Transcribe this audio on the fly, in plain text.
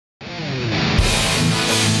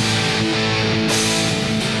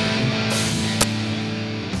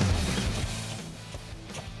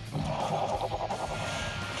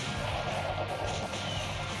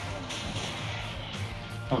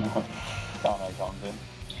comes in.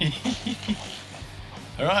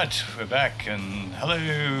 Alright, we're back, and hello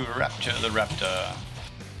Raptor the Raptor.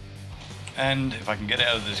 And if I can get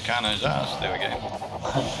out of this Carno's ass, there we go.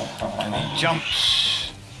 And he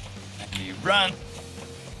jumps, and he runs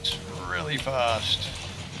really fast.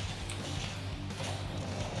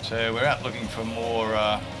 So we're out looking for more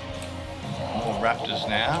Raptors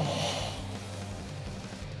now.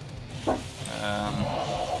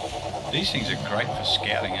 These things are great for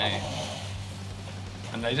scouting, eh?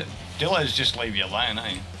 And they Dillos just leave you alone,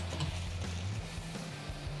 eh?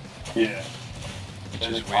 Yeah. Which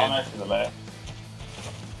There's is a weird. Carno to the left.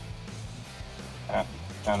 Yeah,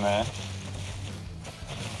 down there.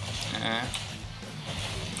 Yeah.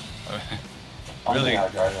 I'm Really?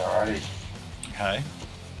 dehydrated already. Hey?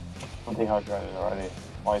 I'm dehydrated already.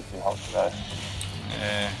 Way too hot today.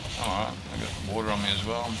 Yeah, alright. I've got water on me as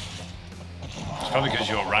well. It's probably because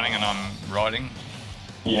you're running and I'm riding.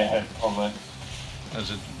 Yeah, probably.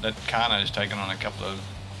 That Carno's taken on a couple of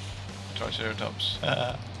Triceratops.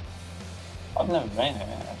 I've never been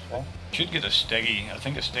here, actually. Should get a Steggy. I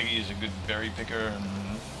think a Steggy is a good berry picker, and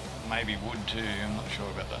maybe wood too. I'm not sure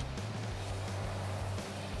about that.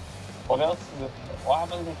 What else is it? What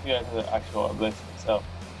happens if you go to the actual obelisk itself?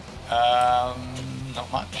 Not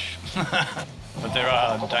much. But there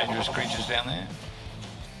are dangerous creatures down there.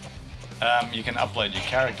 You can upload your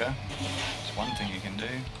character. It's one thing you can do.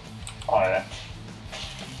 Oh, yeah.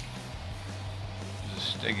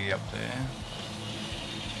 There's a Steggy up there.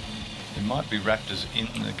 There might be raptors in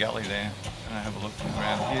the gully there. Can I have a look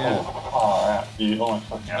around here? Oh, yeah. You almost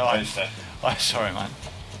took me out there. Oh, sorry, mate.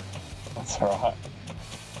 That's alright.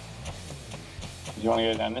 Do you want to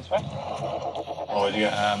go down this way? Or would you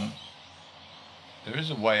go? There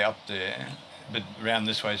is a way up there, but around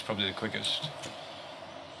this way is probably the quickest.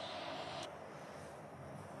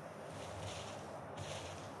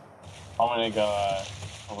 I'm going to go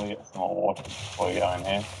probably get some more water before we go in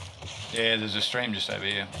here. Yeah, there's a stream just over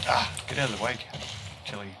here. Ah, get out of the way,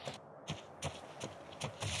 Chili.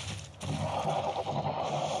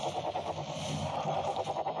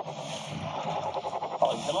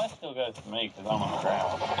 Oh, the light still goes to me because I'm on the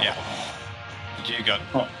ground. Yeah. But you got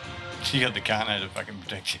the Carno to fucking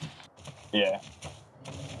protect you. Yeah.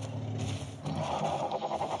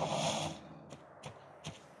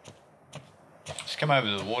 Just come over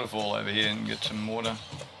to the waterfall over here and get some water.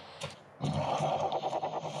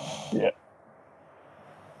 Yeah.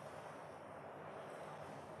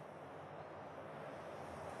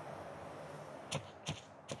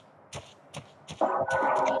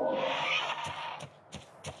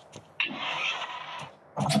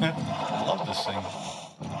 I love this thing.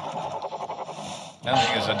 The only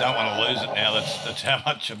thing is I don't want to lose it now. That's how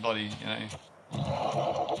much a bloody, you know.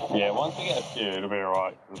 Yeah, once we get a few, it'll be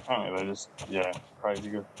alright. Because apparently they're just, yeah, crazy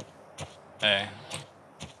good. Yeah.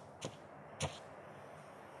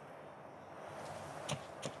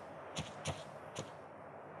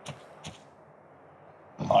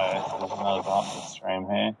 Oh, yeah, so there's another part of the stream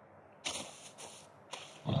here.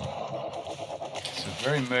 It's a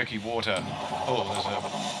very murky water. Oh,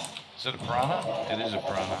 is it a piranha? It is a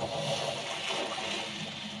piranha.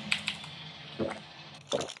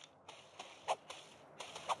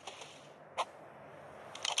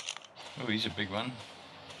 Oh, he's a big one.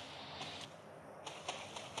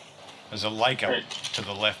 There's a lake up to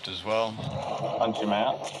the left as well. Punch him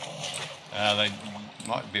out. They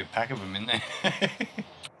might be a pack of them in there.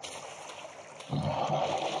 Or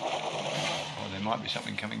there might be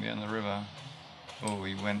something coming down the river. Oh,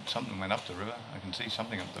 something went up the river. I can see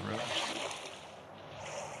something up the river.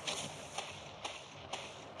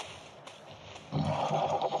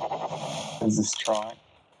 There's this trike.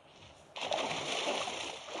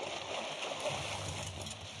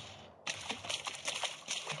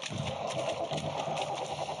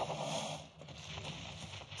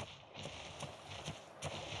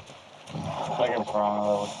 Second piranha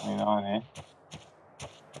level 29 here.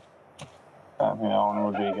 Don't think that one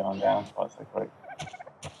would be going down quite so quick.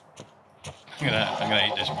 I'm gonna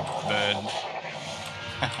eat this bird.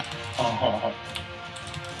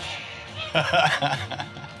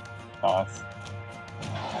 Nice.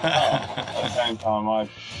 Oh, at the same time,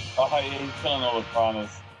 he's killing all the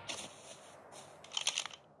piranhas.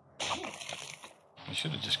 I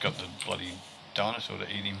should have just got the bloody dinosaur to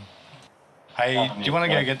eat him. Hey, do you want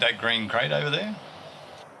to go get that green crate over there?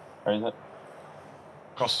 Where is it?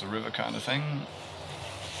 Across the river kind of thing.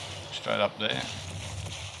 Straight up there.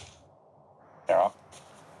 Yeah.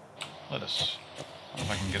 Let us. If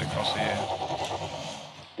I can get across here.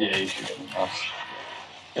 Yeah, you should get across.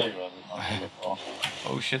 Yeah, you will.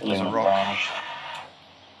 Oh shit, there's a rock.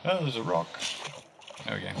 Oh, there's a rock.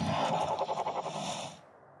 There we go.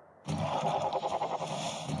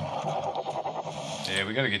 Yeah,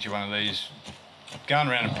 we got to get you one of these. Going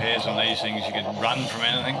around in pairs on these things, you can run from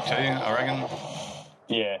anything too, I reckon.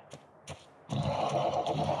 Yeah.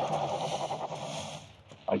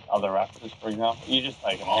 Like other Raptors, for example. You just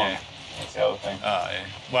take them on. Yeah. That's the other thing. Oh, yeah.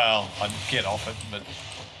 Well, I'd get off it, but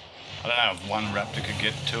I don't know if one Raptor could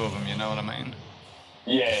get two of them, you know what I mean?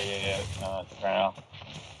 Yeah. No, that's fair enough.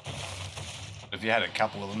 If you had a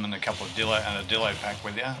couple of them and a couple of Dillo and a Dillo pack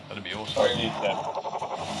with you, that'd be awesome. Or you need to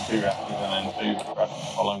have 2 Raptors and then 2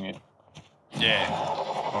 Raptors following you. Yeah.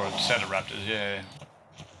 Or a set of Raptors, yeah.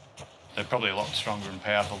 They're probably a lot stronger and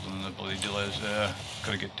powerful than the bloody Dillos.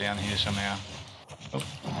 Got to get down here somehow. Oh.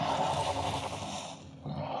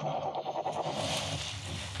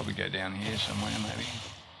 Probably go down here somewhere, maybe.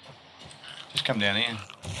 Just come down here.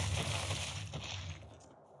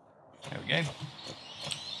 There we go.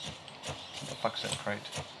 What the fuck's that crate?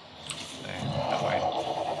 There, that way.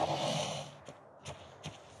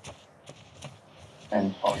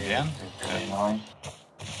 And Down. Really annoying.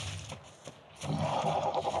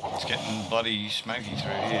 It's getting bloody smoky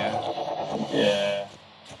through here. Yeah.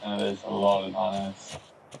 And there's a lot of dinos.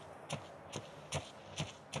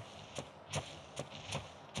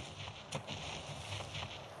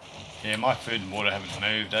 Yeah, my food and water haven't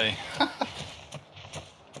moved, eh?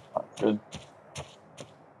 That's good.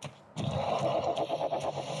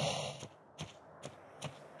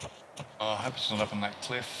 Oh, I hope it's not up on that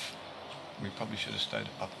cliff. We probably should have stayed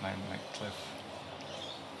up on that cliff.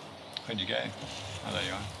 Where'd you go? Oh, there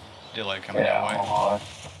you are. Dillo coming our way.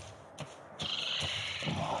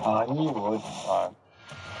 I knew you would.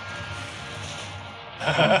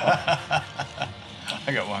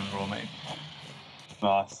 I got one raw meat.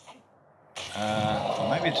 Nice. Well,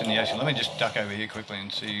 maybe it's in the ocean. Let me just duck over here quickly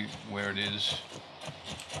and see where it is.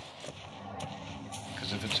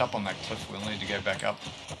 Because if it's up on that cliff, we'll need to go back up.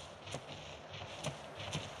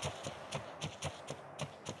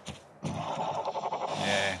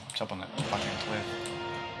 Yeah, it's up on that fucking cliff.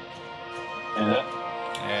 Is it?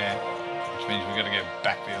 Yeah, which means we've got to go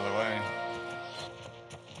back the other way.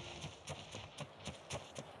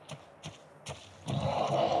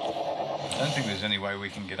 I don't think there's any way we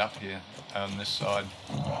can get up here on this side.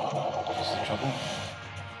 That's the trouble.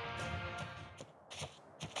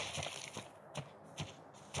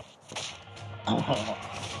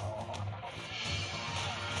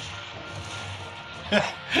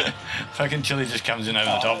 Fucking chili just comes in over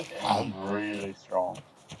the top. I'm really strong.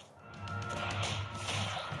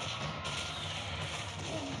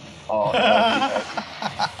 Oh,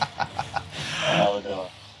 no,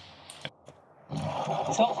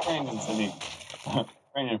 it's not trained in Sydney.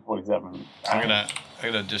 Trained in 47. I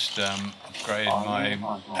gotta just upgrade my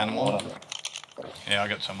animal. Yeah, I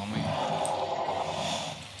got some on me.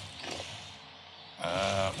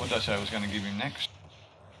 What did I say I was going to give him next?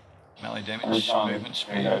 Melee damage, movement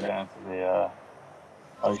speed. Go down to the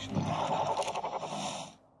ocean.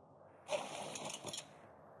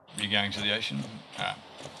 Are you going to the ocean? Ah.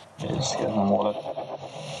 Yeah, just get in the water.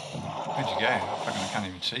 Where'd you go? Fucking, I can't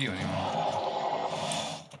even see you anymore.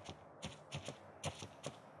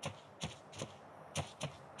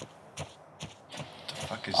 What the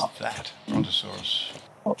fuck is that? Brontosaurus.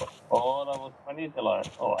 Oh, that was funny till I...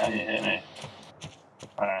 Oh, and you hit me.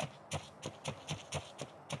 Alright.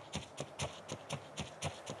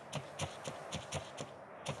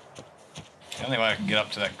 The only way I can get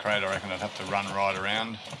up to that crate, I reckon I'd have to run right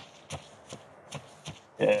around.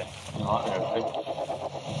 Yeah, you might go quick.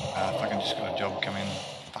 Fucking just got a job come in.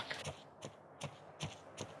 Fuck.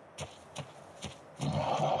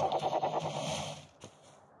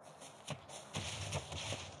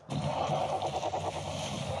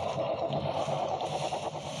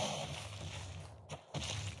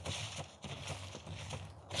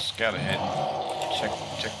 Scout ahead.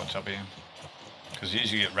 Check what's up here. Because you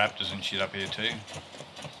usually get raptors and shit up here too.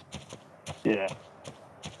 Yeah.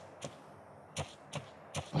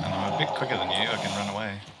 And I'm a bit quicker than you, I can run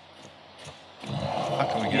away. How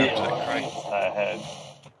can we get up to that crate? Stay ahead.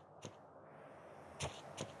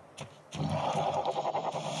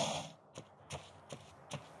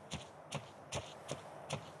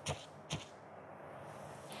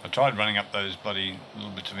 I tried running up those bloody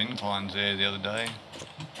little bits of inclines there the other day.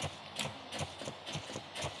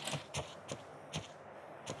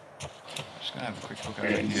 Just gonna have a quick look over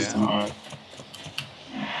here.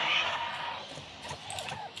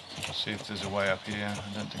 See if there's a way up here.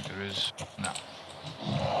 I don't think there is. No.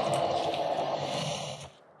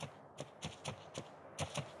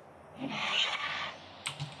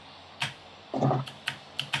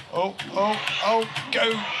 Oh,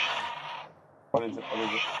 go! What is it?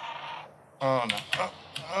 Oh no.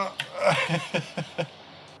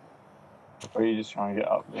 Or are you just trying to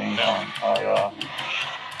get up the incline? Oh, you are.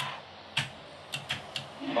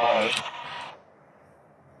 Right.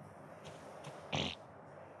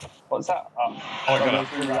 What's that? Oh, I got it.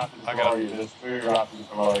 I got it. There's 2 Raptors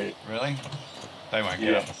below you. Really? They won't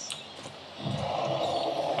get up.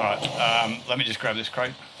 Alright, let me just grab this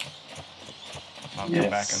crate. I'll come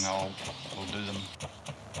back and we'll do them.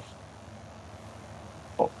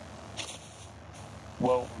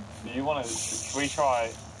 Well, do you want to... Should we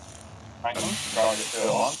try... Rank them? Try to get through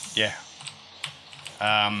it on? Yeah.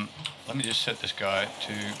 Let me just set this guy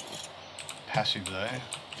to passive there.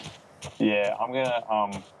 Yeah, I'm gonna,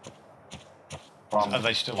 Are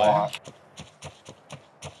they still there?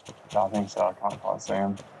 I think so, I can't quite see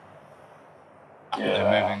them. Yeah,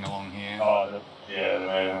 they're moving along here. Oh, yeah,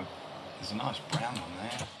 they're moving. There's a nice brown one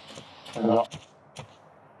there.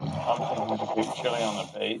 I'm thinking to keep chilling on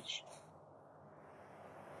the beach.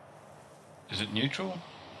 Is it neutral?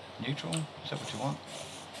 Neutral? Is that what you want?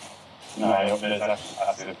 No, there's actually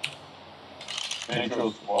passive.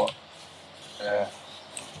 Neutral's what? Yeah.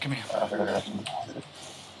 Come here.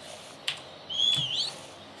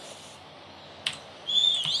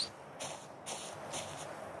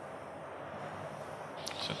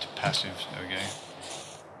 Set to passive. There we go.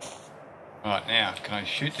 Right, now, can I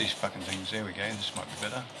shoot these fucking things? There we go. This might be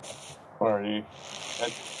better. Where are you?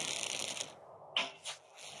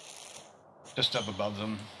 Just up above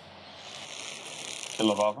them.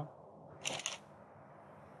 Still above them?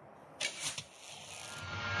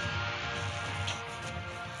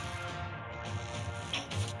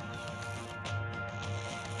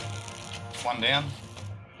 One down.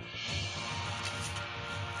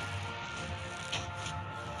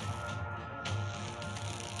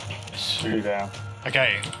 Two down.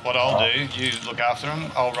 Okay, what I'll do, you look after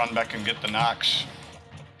them. I'll run back and get the narcs.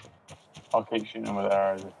 I'll keep shooting them with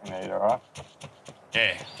arrows if you need, alright?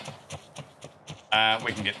 Yeah.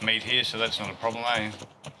 We can get meat here, so that's not a problem, eh?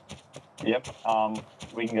 Yep.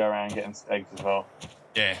 We can go around getting steaks as well.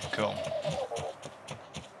 Yeah, cool.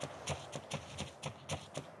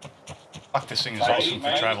 Fuck, this thing is awesome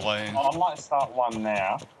for travel, eh? I might start one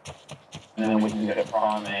now, and then we can get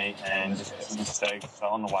prime meat and just get some steaks. So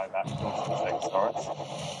on the way back, we'll some steak stores.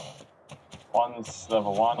 One's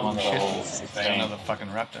level 1, one's level 16. Another fucking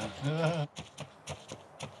raptor.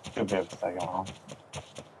 Should be able to take them on.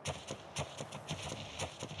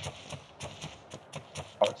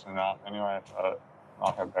 Close enough. Anyway,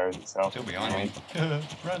 like it buries itself. Still behind me.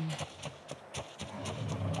 Run.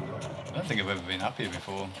 I don't think I've ever been up here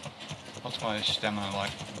before. What's my stamina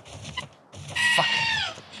like? Fuck!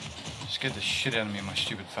 Scared the shit out of me on my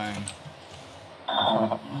stupid phone.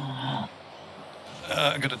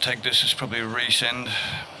 I gotta take this as probably a resend.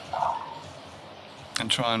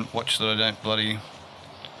 And try and watch that I don't bloody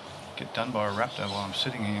get done by a raptor while I'm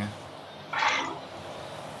sitting here.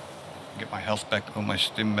 Get my health back, or my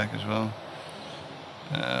stim back as well.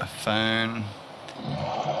 Phone.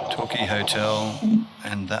 Torquay Hotel.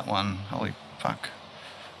 And that one. Holy fuck.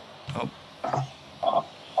 Oh.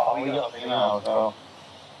 Oh, we got female as well.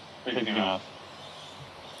 Big female.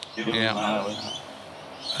 Yeah.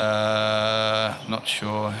 Not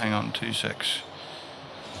sure. Hang on 2 secs.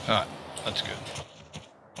 Alright, that's good.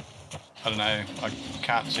 I don't know. I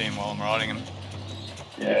can't see him while I'm riding him.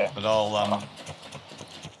 Yeah. But I'll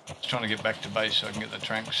just trying to get back to base so I can get the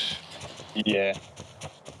tranks. Yeah.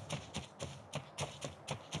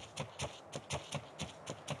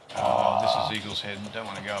 Oh, this is Eagle's Head. Don't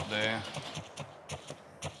want to go up there.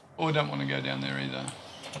 Or I don't want to go down there either.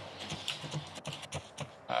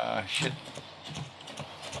 Shit.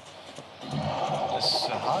 It's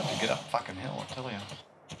hard to get up fucking hill, I tell you.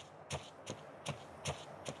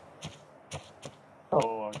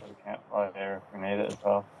 Oh, I've got a campfire there if we need it as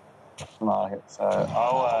well. Like it. So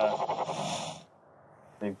I'll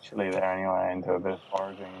leave Chili there anyway and do a bit of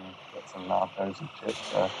foraging, get some narcos and shit.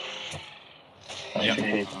 So I should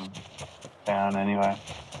keep them down anyway.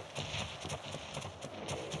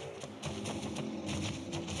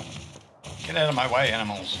 Get out of my way,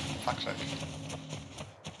 animals. Fuck's sake.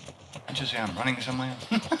 Can't you see I'm running somewhere?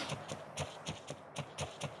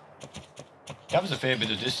 Covers a fair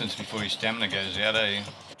bit of distance before his stamina goes out, eh?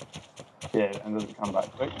 Yeah, and does it come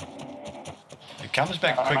back quick? It comes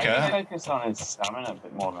back quicker. Maybe focus on his stamina a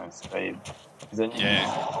bit more than his speed. Because then you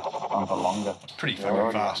can run for longer. It's pretty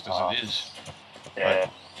fucking fast as it is. Yeah.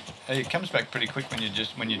 But, hey, it comes back pretty quick when you're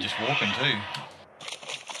just walking too.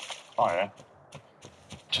 Oh yeah.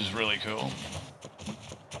 Which is really cool.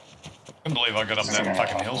 Couldn't believe I got up that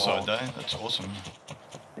fucking hillside though. That's awesome.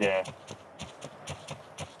 Yeah.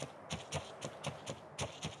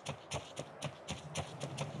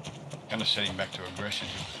 Going to set him back to aggression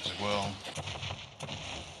as well.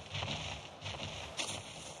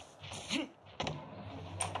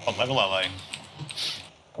 What level are they?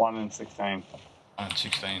 1 and 16. 1 and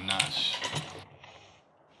 16, nice.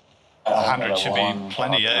 100 should be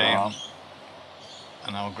plenty, eh?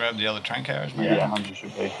 And I'll grab the other train carriers, maybe? Yeah, 100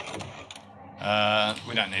 should be.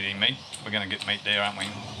 We don't need any meat. We're going to get meat there, aren't we?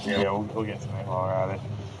 Yeah, we'll get some meat while we're at it.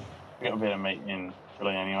 We got a bit of meat in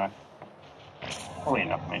Chile anyway. Probably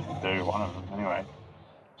enough meat to do one of them anyway.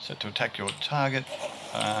 Set to attack your target.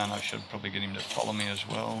 And I should probably get him to follow me as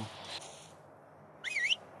well.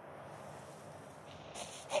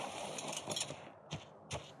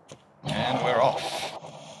 And we're off.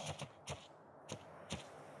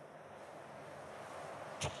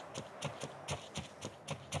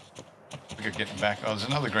 We could get back. Oh, there's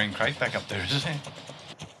another green crate back up there, isn't there?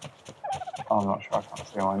 I'm not sure, I can't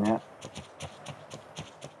see one yet.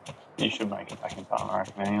 You should make it back in time, I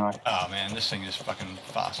reckon, anyway. Oh man, this thing is fucking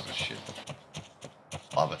fast as shit.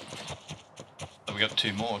 Love it. But we got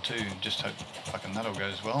 2 more too, just hope fucking that all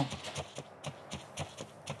goes well.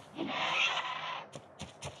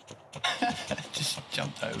 Just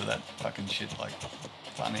jumped over that fucking shit like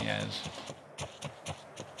funny as.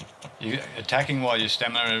 You attacking while your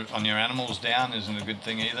stamina on your animal's down isn't a good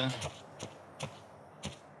thing either.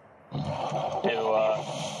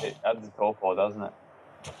 It adds a torpor, doesn't it?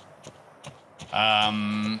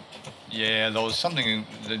 Yeah, there was something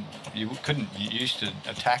that you used to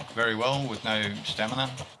attack very well with no stamina.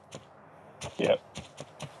 Yep.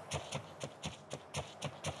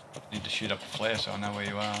 Need to shoot up a flare so I know where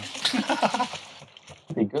you are.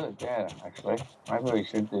 Be good, yeah, actually. Maybe we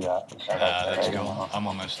should do that. That's cool. I'm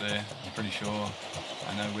almost there. I'm pretty sure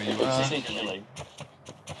I know where you are.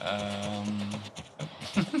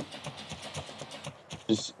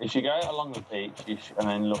 Just, if you go along the beach and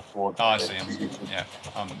then look towards I see him. Yeah,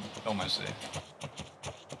 I'm almost there.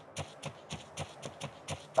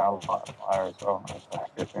 I'll light a fire as well.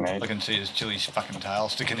 If we need. I can see his Chili's fucking tail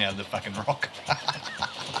sticking out of the fucking rock.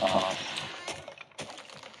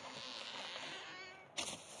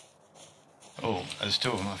 Oh, there's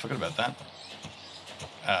 2 of them. I forgot about that.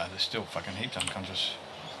 They're still fucking heaps unconscious.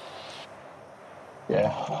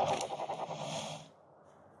 Yeah.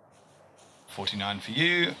 49 for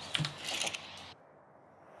you.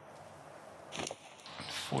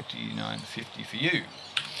 49.50 for you.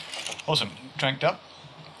 Awesome. Dranked up.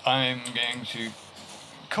 I'm going to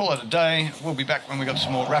call it a day. We'll be back when we got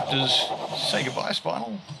some more raptors. Say goodbye,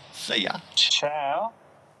 Spinal. See ya. Ciao.